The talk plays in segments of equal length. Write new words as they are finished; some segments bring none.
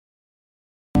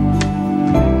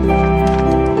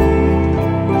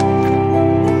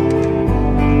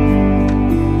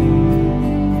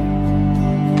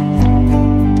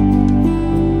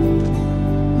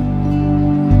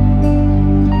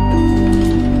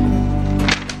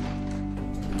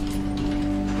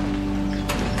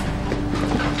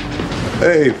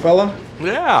Hey, fella.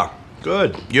 Yeah,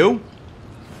 good. You?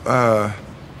 What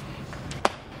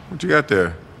you got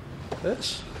there?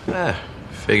 This?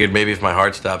 Figured maybe if my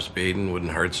heart stops beating,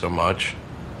 wouldn't hurt so much.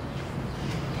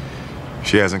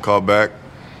 She hasn't called back?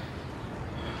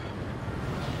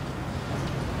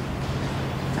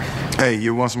 Hey,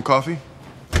 you want some coffee?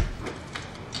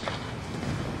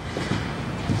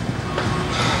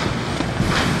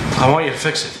 I want you to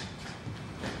fix it.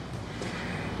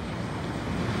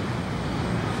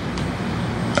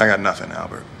 I got nothing,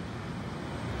 Albert.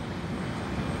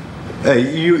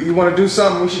 Hey, you want to do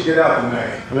something? We should get out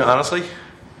tonight. I mean, honestly,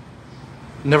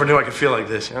 never knew I could feel like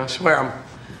this. You know, I swear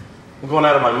I'm going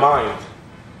out of my mind.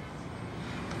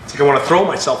 It's like I want to throw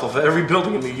myself off every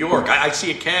building in New York. I see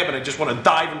a cab and I just want to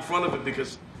dive in front of it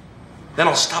because then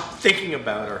I'll stop thinking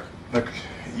about her. Look,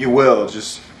 you will.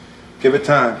 Just give it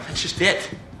time. That's just it.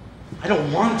 I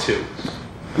don't want to.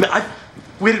 I mean, I've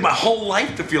waited my whole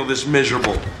life to feel this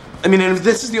miserable. I mean, and if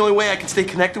this is the only way I can stay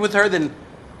connected with her, then,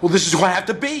 well, this is who I have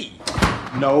to be.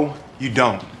 No, you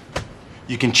don't.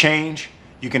 You can change,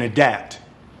 you can adapt.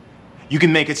 You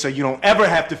can make it so you don't ever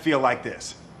have to feel like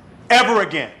this. Ever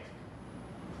again.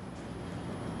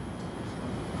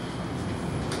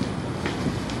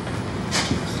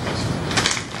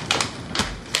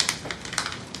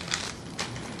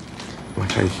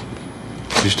 Okay,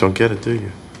 you just don't get it, do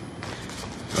you?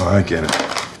 Oh, I get it.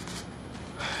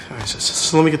 All right,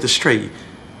 so let me get this straight.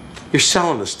 You're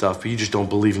selling the stuff, but you just don't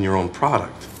believe in your own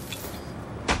product.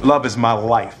 Love is my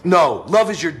life. No, love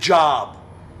is your job.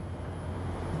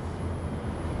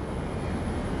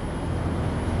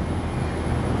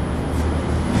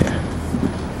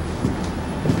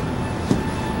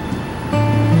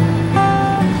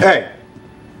 Hey!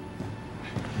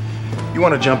 You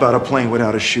want to jump out a plane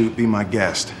without a chute, be my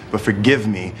guest. But forgive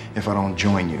me if I don't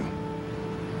join you.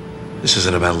 This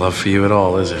isn't about love for you at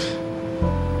all, is it?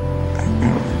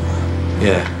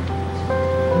 Yeah.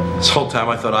 This whole time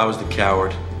I thought I was the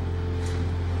coward.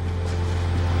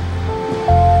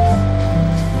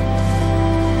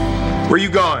 Where you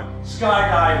going?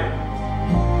 Skydiving.